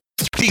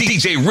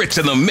DJ Ritz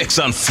in the mix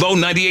on Flow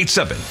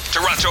 98.7,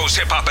 Toronto's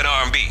hip hop and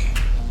R&B.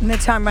 And the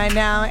time right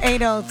now,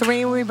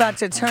 8:03. We're about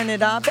to turn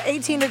it up.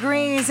 18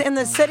 degrees in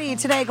the city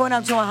today, going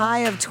up to a high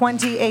of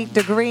 28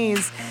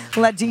 degrees.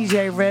 Let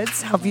DJ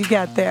Ritz help you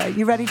get there.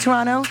 You ready,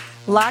 Toronto?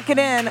 Lock it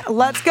in.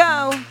 Let's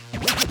go.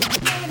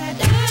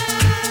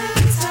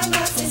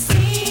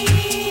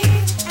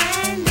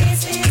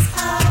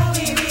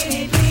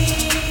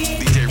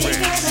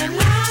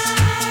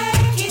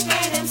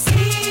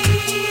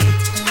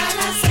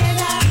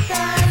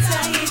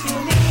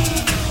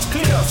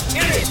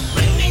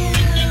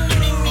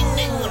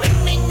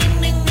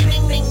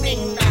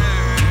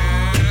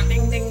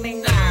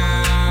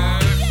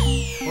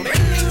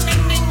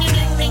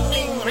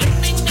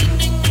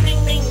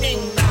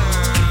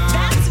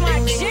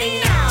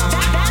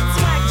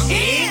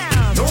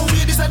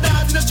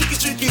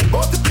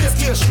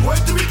 Wait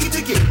to Ricky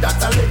Dicky,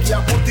 that's a leggy,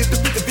 I put it to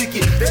Picky Vicky.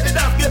 Then the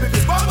damn baby,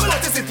 this bomb will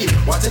city.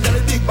 Watching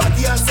the big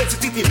body and sexy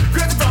titty.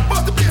 Crazy from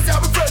both the place, I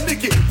have a friend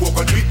Nicky. Walk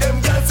on with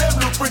them girls, them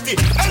look pretty.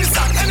 Any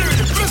song, any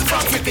rhythm, crazy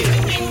from city.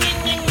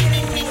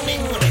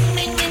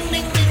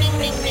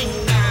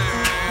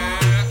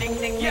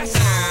 Yes.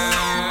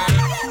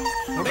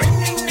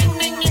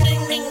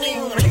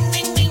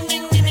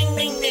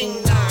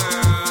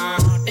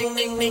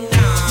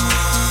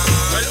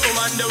 Well,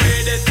 on the way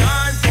the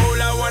time,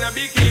 Paul, I wanna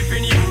be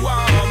keeping you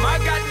warm.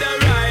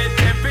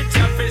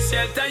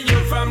 Shelter you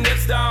from the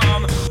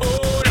storm.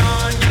 Hold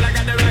on, girl, I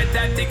got the right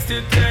tactics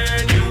to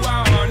turn you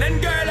on.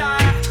 And girl, I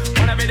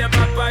wanna be the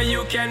papa,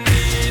 you can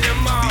be the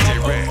mom.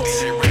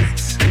 DJ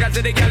Rex. Because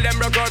the girl them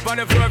broke out on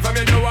the floor. From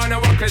you don't wanna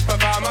walk this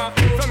performer.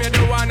 From you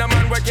don't wanna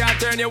man where can't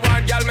turn you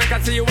on. Girl, make I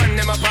see you when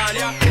them upon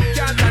ya.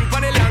 Can't stand for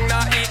the long,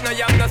 nah. Eat no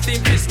yam, no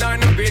steamed fish, no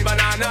green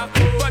banana.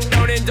 But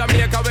down in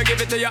Jamaica, we give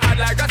it to you hot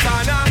like a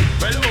sauna.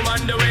 Well,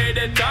 on the way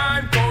the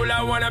time cold,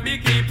 I wanna be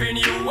keeping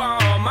you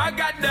warm. I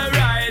got the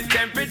right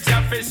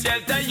temperature for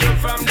shelter you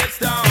from the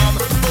storm.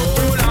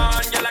 Hold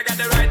on, girl, I got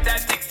the right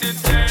tactics to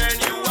turn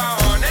you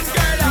on. And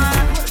girl, I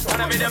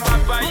wanna be the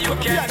papa, you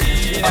can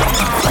be the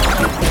mom.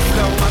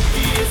 So my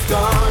key is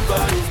gone,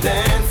 but his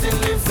dancing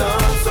lives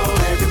on. So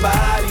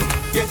everybody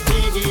get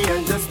jiggy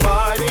and just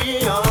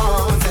party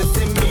on.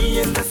 Setting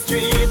me in the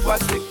street,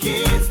 watch the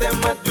kids,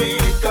 them a do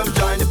it, come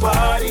join the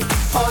party.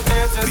 All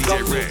dancers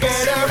come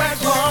together and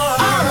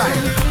party.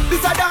 Alright,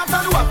 this a dance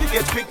on the wacky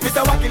get quick.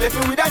 Mr. Wacky left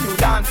me with a new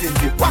dancing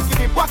dip. Wacky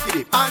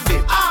dip, and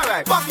dip.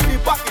 Alright,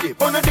 wacky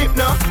dip. On the dip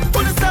now,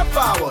 on the step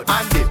forward,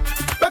 and dip.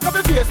 Back up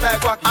the face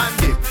like wacky, and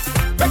dip.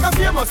 Back up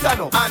famous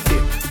stand up, and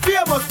dip.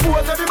 Famous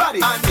pose everybody,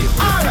 and dip.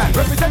 Alright,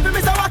 represent me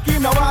Mr. Wacky,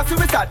 now I see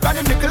we start. Run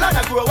him nickel and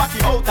I grow Wacky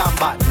out and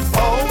bad.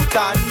 Out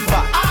and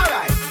bad.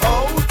 Alright,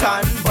 out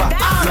and bad.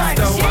 Alright,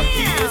 the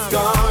Wacky is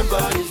gone,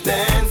 but his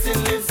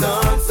dancing lives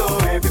on. So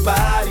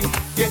everybody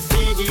get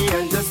jiggy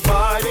and just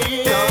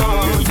party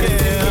on.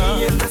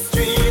 Me in the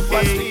street,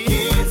 watch the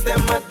kids,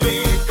 them a do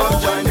it, come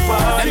join the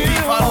party.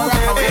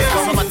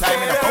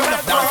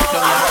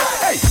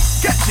 Hey,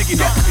 get jiggy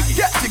now,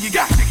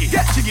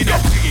 get jiggy now.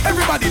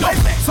 Everybody know.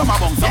 Summer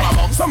bong.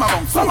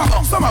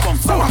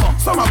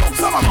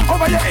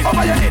 Over your head.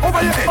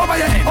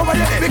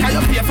 Because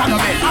your face on your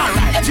bed.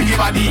 Alright, jiggy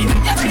body.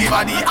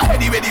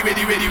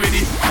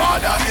 Ready.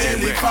 Father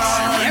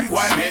elephant,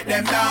 why make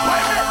them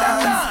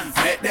dance?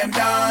 Make them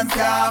dance,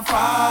 yeah,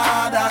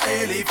 Father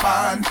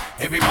elephant.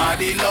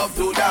 Everybody love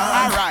to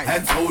dance, alright.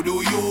 And so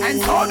do you.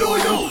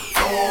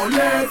 So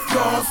let's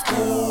just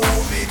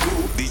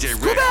Scooby-Doo. DJ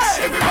Rex.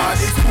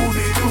 Everybody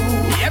Scooby-Doo.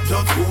 Yep.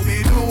 Just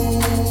Scooby-Doo.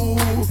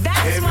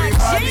 Everybody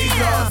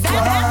just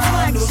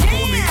want to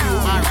Scooby-Doo.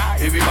 Right.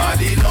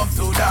 Everybody love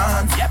to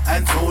dance, yep.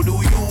 And so do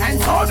you.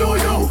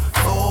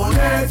 So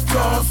let's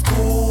just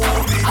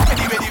Scooby-Doo.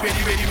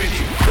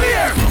 Ready.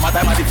 Clear.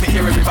 Summertime I did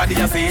hear everybody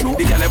just say. The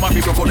girl them want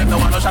people call them no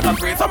one no shot and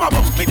spray. Some of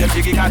them make them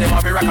jiggy cause them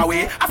want to rock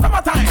away. After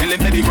my time, tell them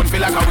that they gun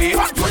feel like away.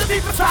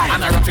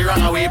 And I rock the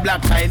wrong away.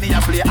 Black shiny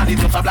and play and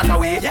it's just a black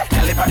away.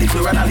 Tell them on the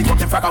floor and I lift up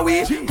them frack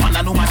away. Man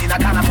and no man in a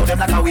can and so them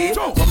knock away.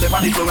 Come them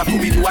on the floor and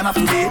Scooby-Doo and a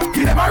today.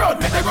 Kill them a run,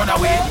 make them run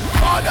away.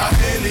 Father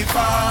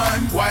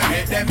elephant, why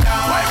make them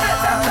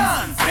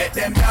dance? Make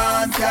them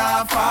dance,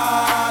 yeah,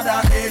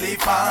 Father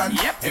elephant.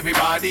 Yep.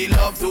 Everybody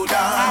love to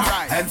dance,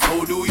 right. And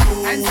so do you.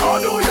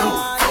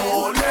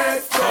 So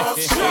let's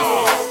just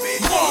show me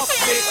what's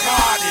this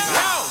party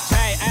now.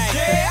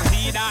 Yeah.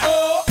 See that?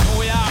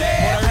 New York,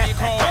 Puerto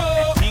Rico,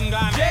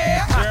 England,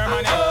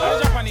 Germany,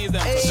 Japanese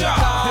them.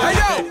 Hey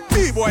yo,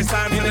 B-boy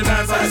Sam in the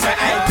dance and say,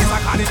 hey, this a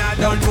cardinal,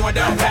 don't know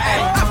them.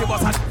 Hey, happy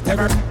boss at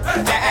ever.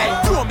 Hey,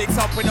 don't mix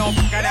up with no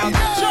fucking out.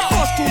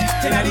 First two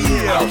in the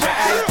year.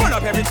 Run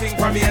up everything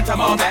from me and to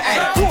mom,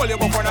 hold you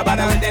before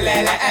nobody with the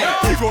lele,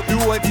 Give up the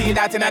whole team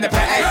that's in the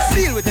pay,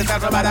 Deal with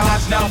yourself, nobody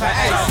watch now,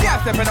 Yeah,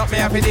 stepping up, me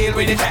have to deal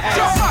with it,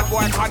 Just hot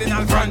boy,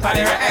 cardinal front of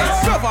the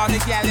Love all the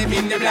girl, them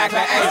in the black,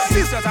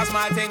 This just a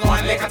small thing,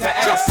 one liquor to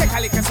Just take a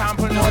liquor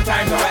sample, no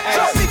time to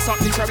Just mix up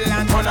the trouble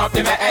and turn up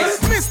the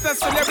Mr.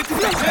 Celebrity,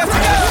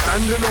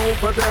 standing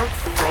over there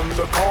from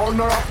the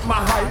corner of my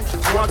height,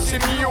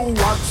 watching you,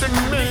 watching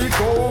me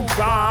go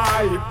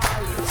by.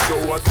 So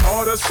I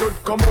thought I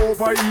should come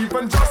over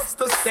even just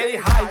to say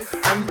hi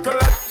and to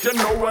let you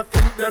know I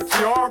think that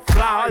you're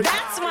fly.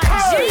 That's my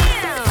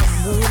jam.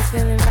 Mood is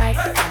feeling right,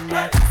 and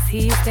I can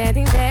see you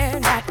standing there,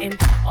 not an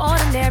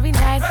ordinary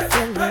night,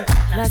 feeling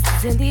lust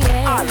is in the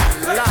air.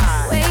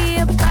 Way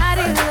your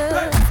body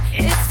looks,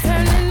 it's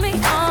turning me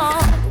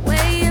on.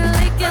 Way you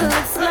lick it,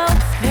 look slow,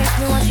 makes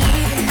me want you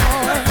even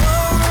more.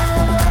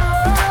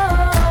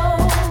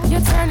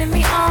 You're turning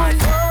me on.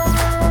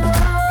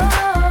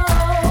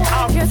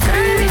 You're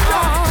turning me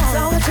on. So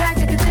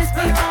attracted, could this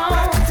be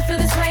wrong? To feel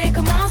this way,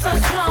 come on, so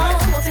strong.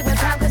 Won't take my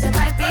time, cause it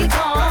might be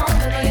gone.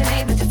 Don't know your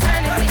name, but you're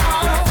turning me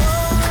on.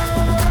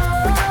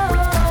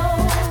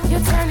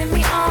 You're turning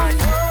me on.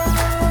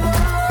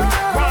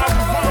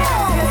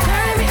 You're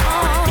turning me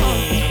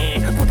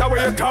on. Put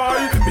away your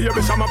tie,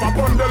 baby, some of a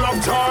bundle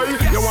of joy.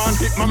 You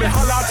want it, mommy,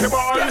 holla at your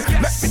boy.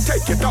 Let me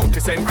take you down to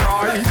St.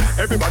 Cry.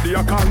 Everybody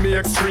a call me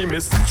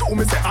extremist. Show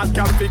me say I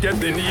can't forget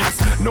the needs.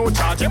 No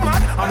charge, you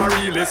mad, I'm a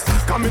realist.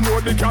 Come in, know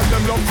the cat,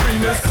 them love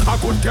freeness. I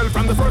could tell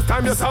from the first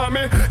time you saw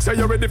me. Say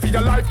you're ready for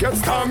your life, get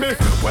stormy.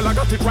 Well, I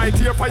got it right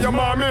here for your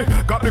mommy.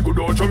 Got the good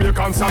old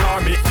Jamaican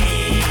salami.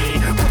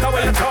 Put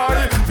away your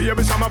tie,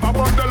 baby, some of a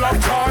bundle of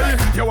joy.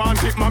 You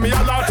want it, mommy,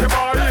 holla at your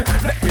boy.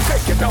 Let me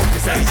take you down to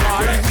St.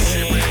 Cry.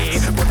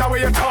 Put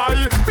away your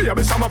tie,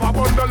 baby, some of a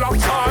bundle of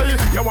joy.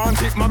 You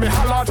want it, mommy,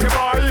 holla at your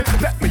boy.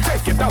 Let me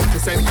take you down to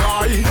St.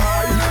 Cry.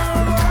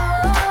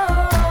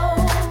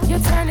 You're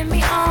turning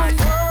me on.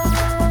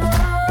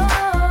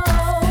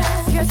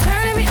 You're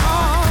turning me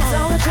on. So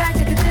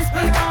attracted, could this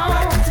be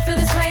wrong? To feel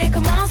this way,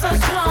 come on, so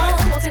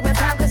strong. Won't take my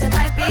time, cause it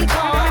might be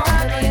gone.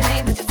 I know your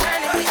name, but you're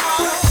turning me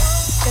on.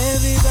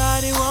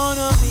 Everybody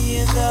wanna be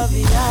in the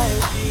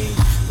VIP,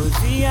 but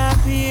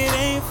VIP it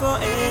ain't for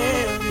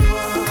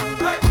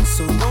everyone.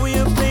 So know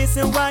your place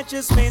and watch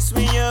your space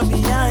when you're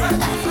behind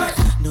me.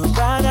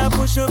 Nobody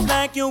push up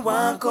like you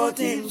want cut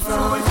in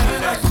front.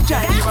 That's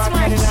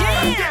my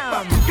jam.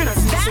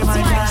 That's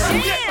my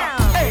jam.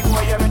 Hey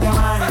boy, you better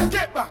mind.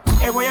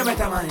 Hey boy, you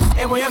better mind.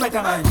 Hey boy, you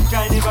better mind.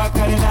 Try the back of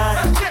the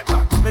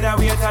line. Better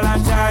wait a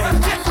long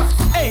time.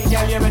 Hey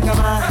girl, you better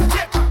mind.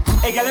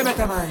 Hey girl, you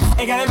better mind.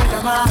 Hey girl, you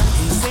better mind.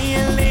 He's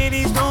saying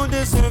ladies don't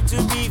deserve to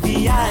be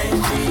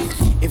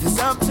VIP. If it's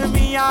up to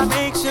me, I'll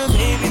make sure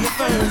they be the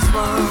first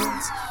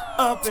ones.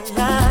 Up in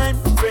line,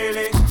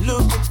 really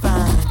looking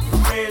fine,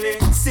 really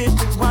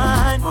sipping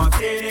wine,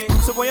 martini.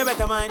 So boy, you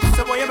better mind.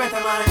 So boy, you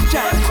better mind.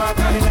 Try to back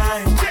on the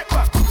line.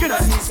 You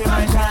don't see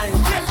my time.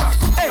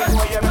 Hey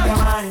boy, you better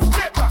mind.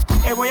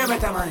 Hey boy, you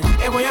better mind.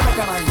 Hey boy, you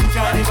better mind.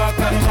 Try to back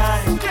on the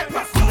line.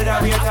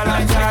 Without wait a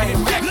long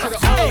time.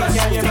 Hey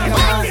girl, you better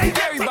mind.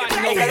 Everybody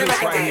Hey girl, you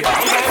better mind.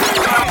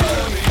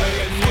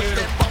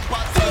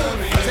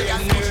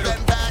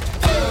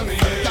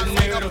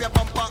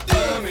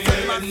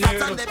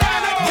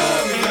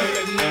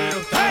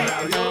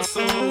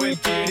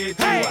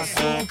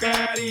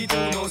 Azúcar y tú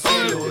no se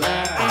lo das.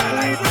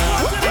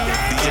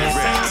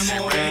 Esa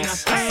morena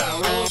está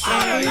sabrosa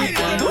y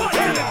cuando tú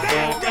la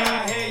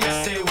tocas ella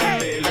se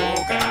vuelve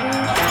loca.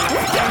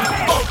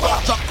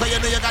 Jump 'cause you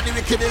know you got the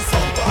wickedest.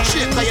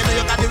 Shake 'cause you know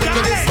you got the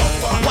wickedest.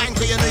 Wine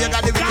 'cause you know you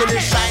got the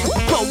wickedest. Shine,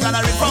 crowd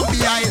gathering from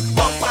behind.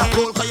 Bumper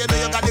roll 'cause you know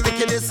you got the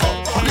wickedest.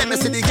 Let me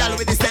see the girl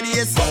with the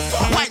steadiest.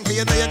 Wine 'cause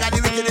you know you got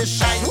the wickedest.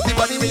 Shine, the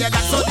body where you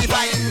got so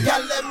divine.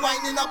 Girl them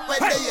winding up when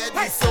they hear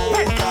this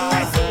soca.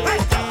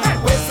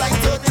 Waistline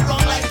turning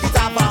wrong like it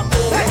have a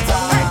motor.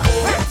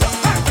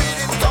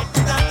 Feeling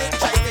something and they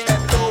try to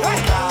get lower.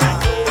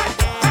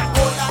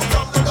 Hold on,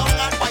 tumble down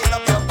and wind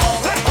up your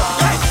bumper.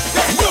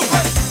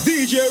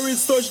 DJ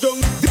Ritz touchdown.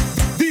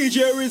 DJ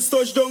Ritz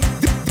touchdown.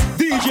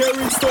 DJ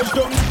Ritz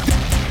touchdown.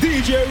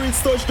 DJ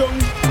Ritz touchdown.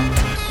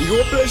 You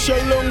go play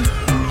shell long.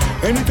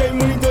 Anytime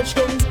when you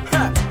touchdown,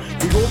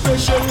 you go play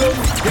shell long.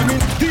 You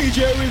mean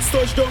DJ Ritz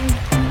touchdown.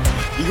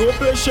 You go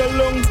play shell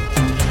long.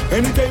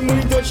 Anytime when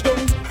you touchdown,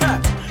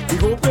 you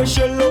go play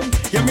shell long.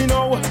 Yeah me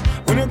know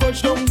when you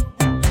touchdown,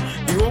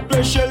 you go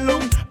play shell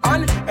long.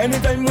 And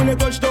anytime when you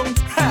touchdown,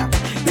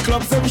 the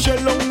clubs them shell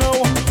long now.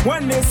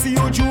 When they see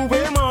you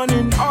Juve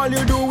morning, all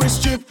you do is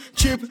chip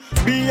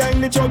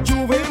behind the truck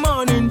Juve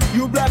morning.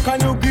 You black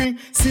and you green,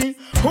 see,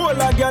 hold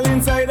a girl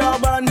inside her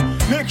band,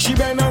 make she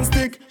bend and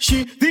stick.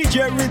 She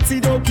DJ Ritzy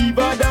don't give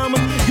a damn.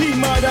 He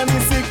mad and he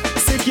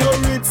sick your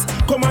Ritz.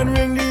 Come and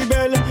ring the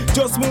bell.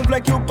 Just move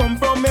like you come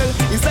from hell.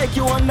 It's like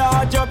you on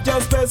the job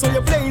just play, so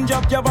you're playing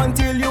job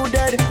until you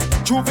dead.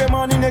 Juve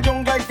morning they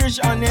jump like fish,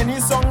 and any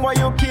song while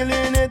you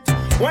killing it.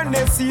 When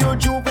they see you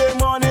Juve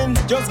morning,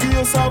 just give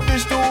yourself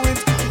fish to it.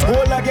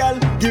 Hold a girl,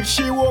 give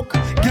she walk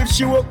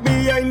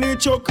behind the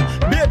chuck.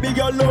 Baby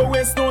girl, low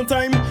waste no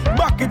time.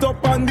 Back it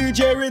up on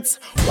DJ Ritz.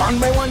 One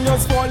by one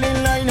just fall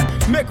in line.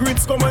 Make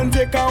Ritz come and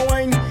take a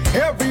wine.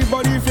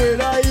 Everybody feel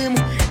like him.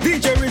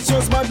 DJ Ritz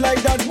just mad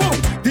like that. Boom.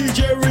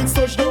 DJ Ritz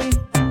touchdown.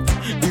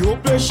 The whole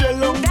place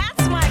shell on.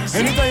 That's my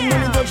jam. Anytime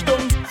when he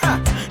touchdown,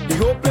 the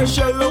whole place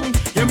shell on.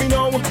 Hear me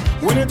now.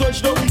 When he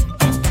touchdown,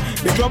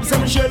 the club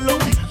some shell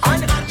on.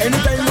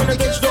 Anytime when he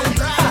touchdown,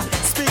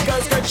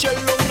 speakers get shell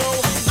on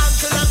now.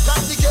 Until I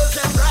got the girls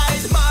and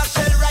ride.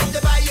 Marshall right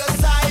there by your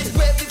side.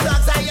 Wave the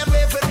flags high and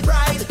wave with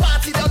pride.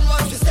 Party done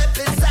once we step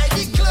inside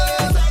the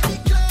club.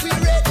 We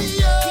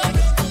ready up.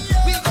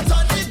 We gon'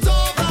 turn it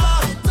over.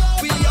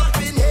 We up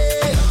in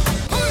here.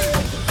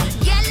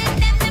 Yelling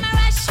them a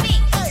rush me.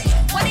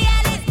 What the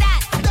hell is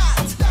that?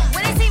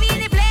 When they see me in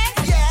the place,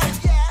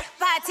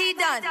 party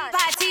done,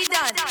 party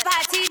done,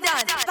 party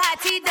done,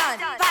 party done,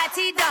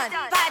 party done,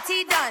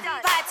 party done,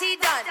 party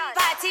done,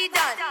 party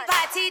done,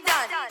 party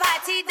done,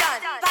 party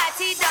done,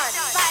 party done,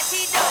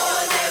 party done.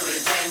 All day we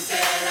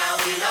drinking and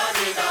we don't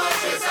need no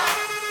chaser.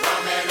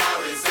 Rum in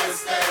our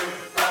system,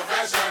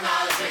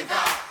 professional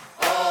drinker.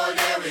 All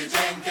day we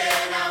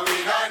drinking and we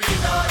don't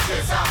need no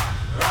chaser.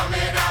 Rum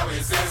in our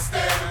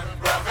system,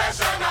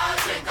 professional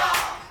drinker.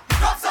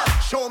 Cups up.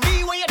 Show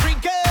me where you're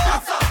drinking.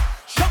 Cups up.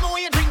 Show me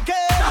where you're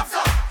drinking. Cups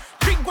up.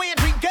 Drink where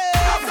you're drinking.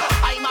 Cups up.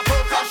 I'm a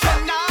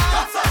professional.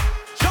 Cups up.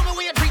 Show me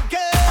where you're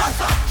drinking.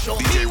 Cups up. Show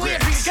me where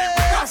you're drinking.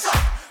 Cups up.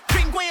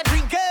 Drink where you're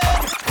drinking.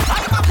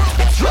 I'm a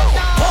professional.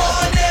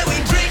 All day we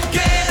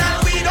drinking and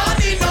we don't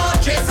need no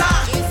chaser.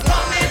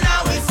 Rum in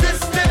our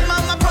system,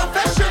 I'm a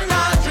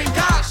professional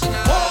drinker.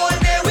 All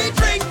day we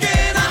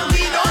drinking and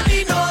we don't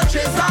need no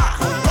chaser.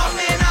 Rum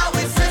in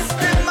our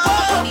system, I'm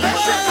a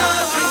professional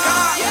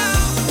drinker.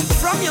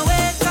 From your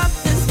wake up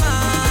this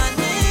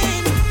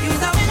morning,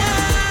 you's a winner,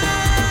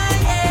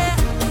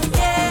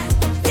 yeah.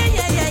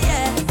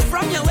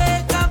 From your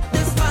wake up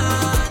this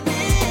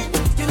morning,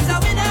 you's a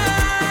winner,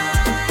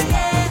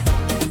 yeah.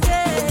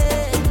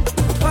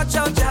 Watch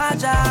out,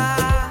 Jaja.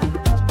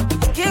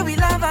 Here we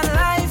love and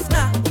life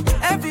now.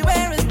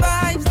 Everywhere is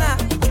vibes now.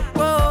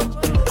 Whoa,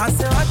 I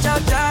say watch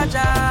out,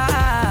 Jaja.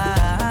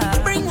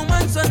 Bring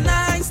woman so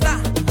nice now.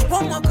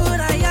 What more could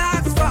I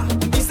ask for?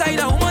 Beside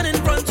a woman in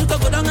front to go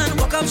down and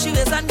walk up she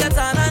waist and get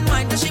on and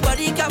mind. She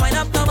body can wind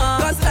up no more.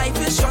 Cause life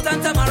is short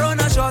and tomorrow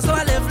not sure. So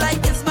I live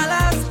like it's my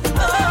last.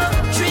 Oh,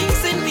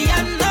 drinks in me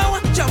and now.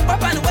 Jump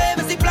up and wave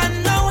is the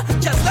plan now.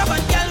 Just love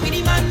and girl with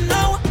the man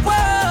now.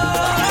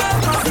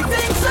 Whoa, cause the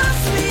things so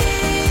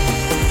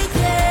sweet,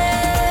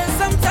 yeah.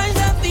 Sometimes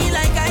I feel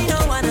like I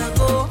don't wanna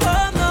go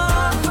home, no.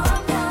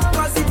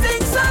 Cause the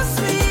things so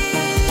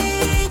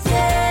sweet,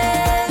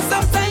 yeah.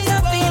 Sometimes I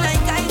feel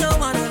like I don't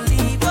wanna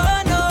leave,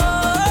 oh no.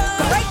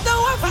 Right now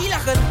I feel I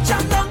could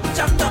jump down.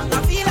 I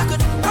feel I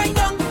could wind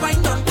down.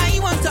 I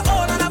want to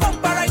hold on a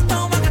bumper right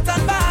now. I got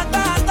on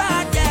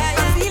bad, yeah.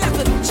 I feel I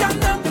could jump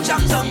down. I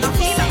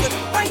feel I could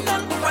wind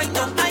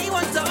down. I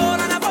want to hold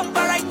on a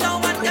bumper right now.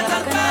 I got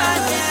on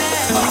bad,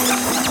 yeah.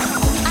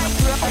 I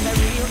grew up as a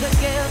real good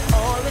girl,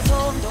 always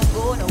home, don't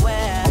go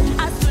nowhere.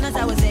 As soon as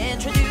I was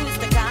introduced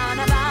to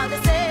carnival,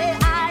 they say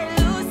I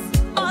lose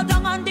all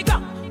down on the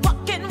ground,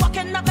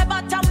 walking up the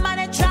bottom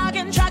and it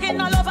dragging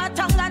all over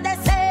tongue, and they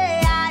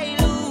say I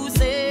lose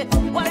it.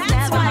 Was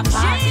never a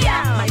party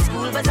at my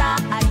school bazaar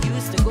I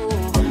used to go,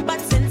 but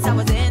since I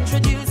was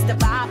introduced to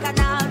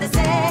Bacchanal, they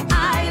say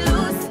I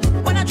lose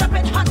when I drop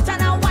it hot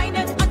and I whine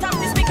it on top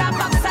the speaker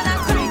box and I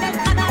grind it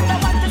and I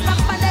don't want to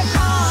stop and they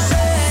call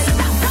it.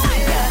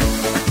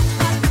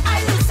 I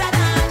lose it,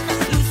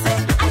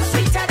 I'm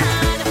sweeter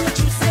than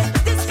juicy.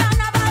 This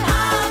carnival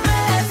have me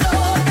so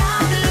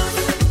damn loose.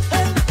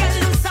 Get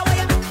loose away,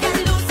 get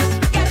loose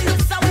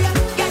away,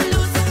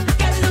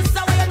 get loose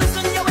away,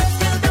 loosen your waist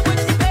till the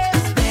windy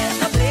face. There's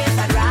no place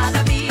I'd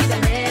rather be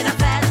than in a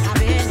fest,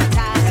 having a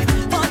time.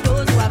 For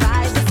those who have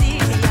eyes to see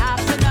me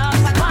acting up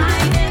and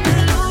whining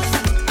loose.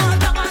 All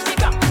down on the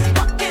ground,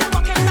 walking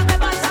up the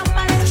bottom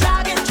and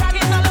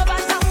dragging all over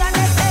tongue, and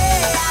they say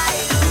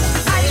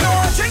I know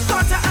drink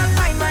water and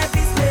mind my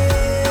business.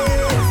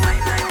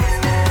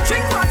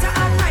 Drink water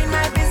and mind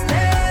my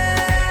business.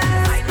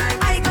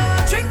 I go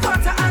drink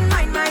water and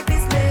mind my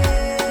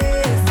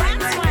business.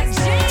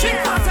 Drink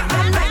water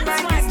and mind my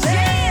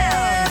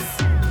business.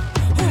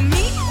 Who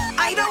me?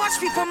 I don't watch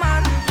people,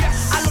 man.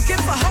 I'm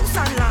looking for house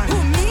and land. Who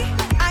me?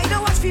 I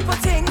don't watch people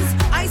things.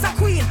 I's a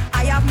queen.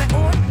 I have my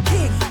own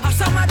king. Have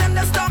some of them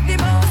that stalk the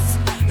most,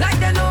 like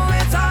they know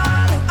it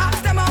all.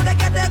 Ask them how they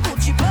get their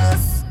Gucci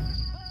purse.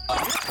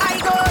 I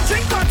go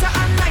drink water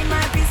and mind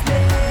my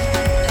business.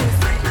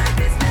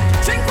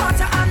 Drink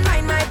water and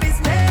mind my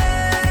business.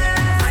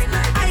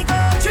 I go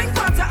drink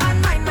water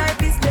and mind my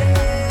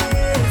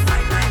business.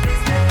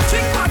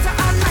 Drink water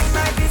and mind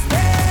my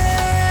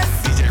business.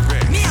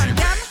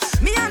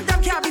 Me and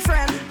them can't be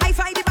friends. I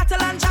fight the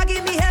battle and Jah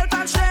give me health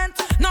and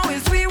strength. Now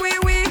it's we.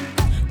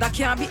 That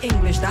can't be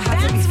English, that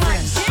has to be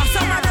French. And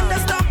some of them they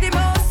stalk the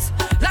most,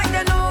 like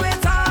they know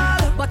it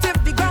all. But if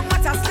the ground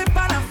water slip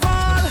and I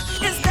fall,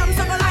 it's them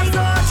so go I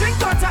go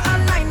drink water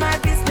and mind my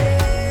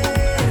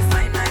business.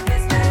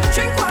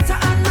 Drink water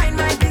and mind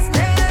my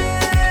business.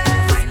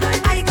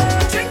 I go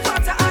drink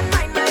water and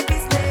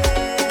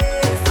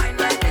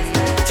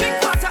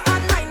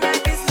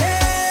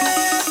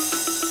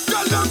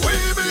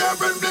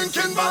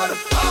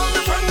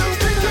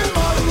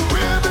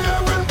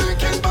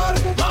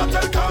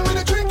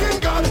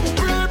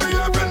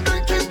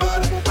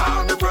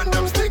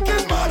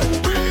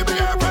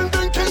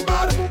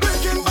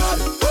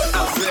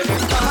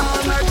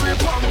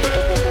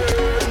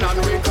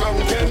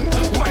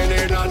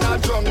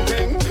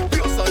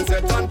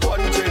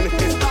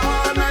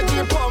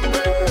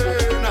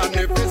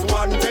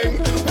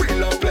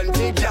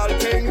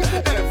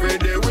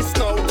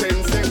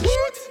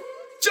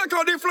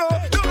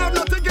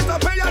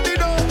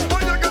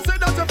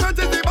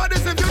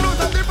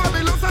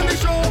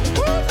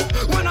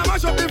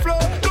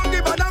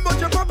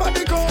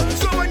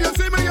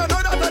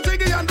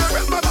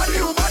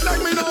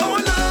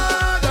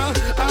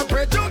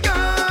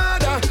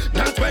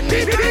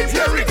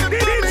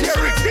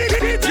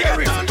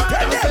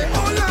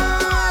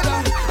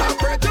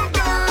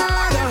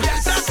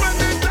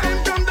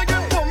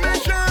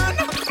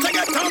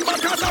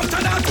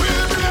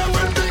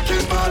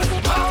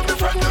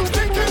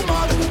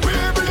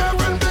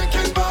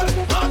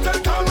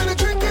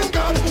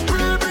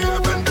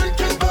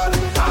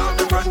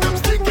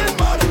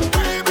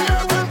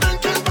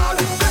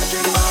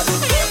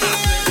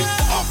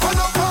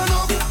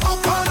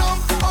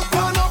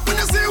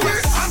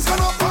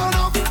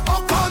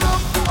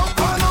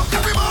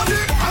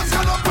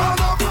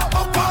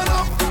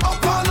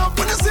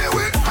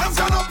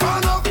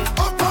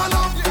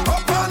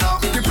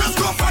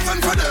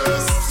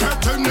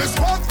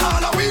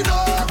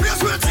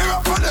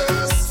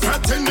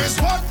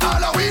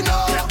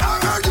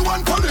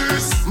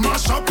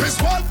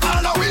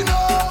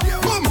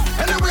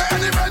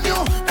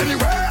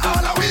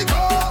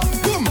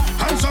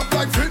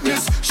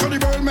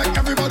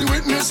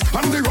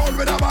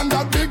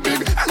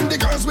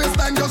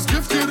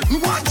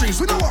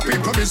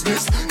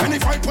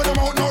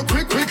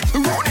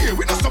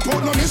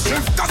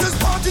stiff, cause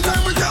it's party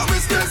time.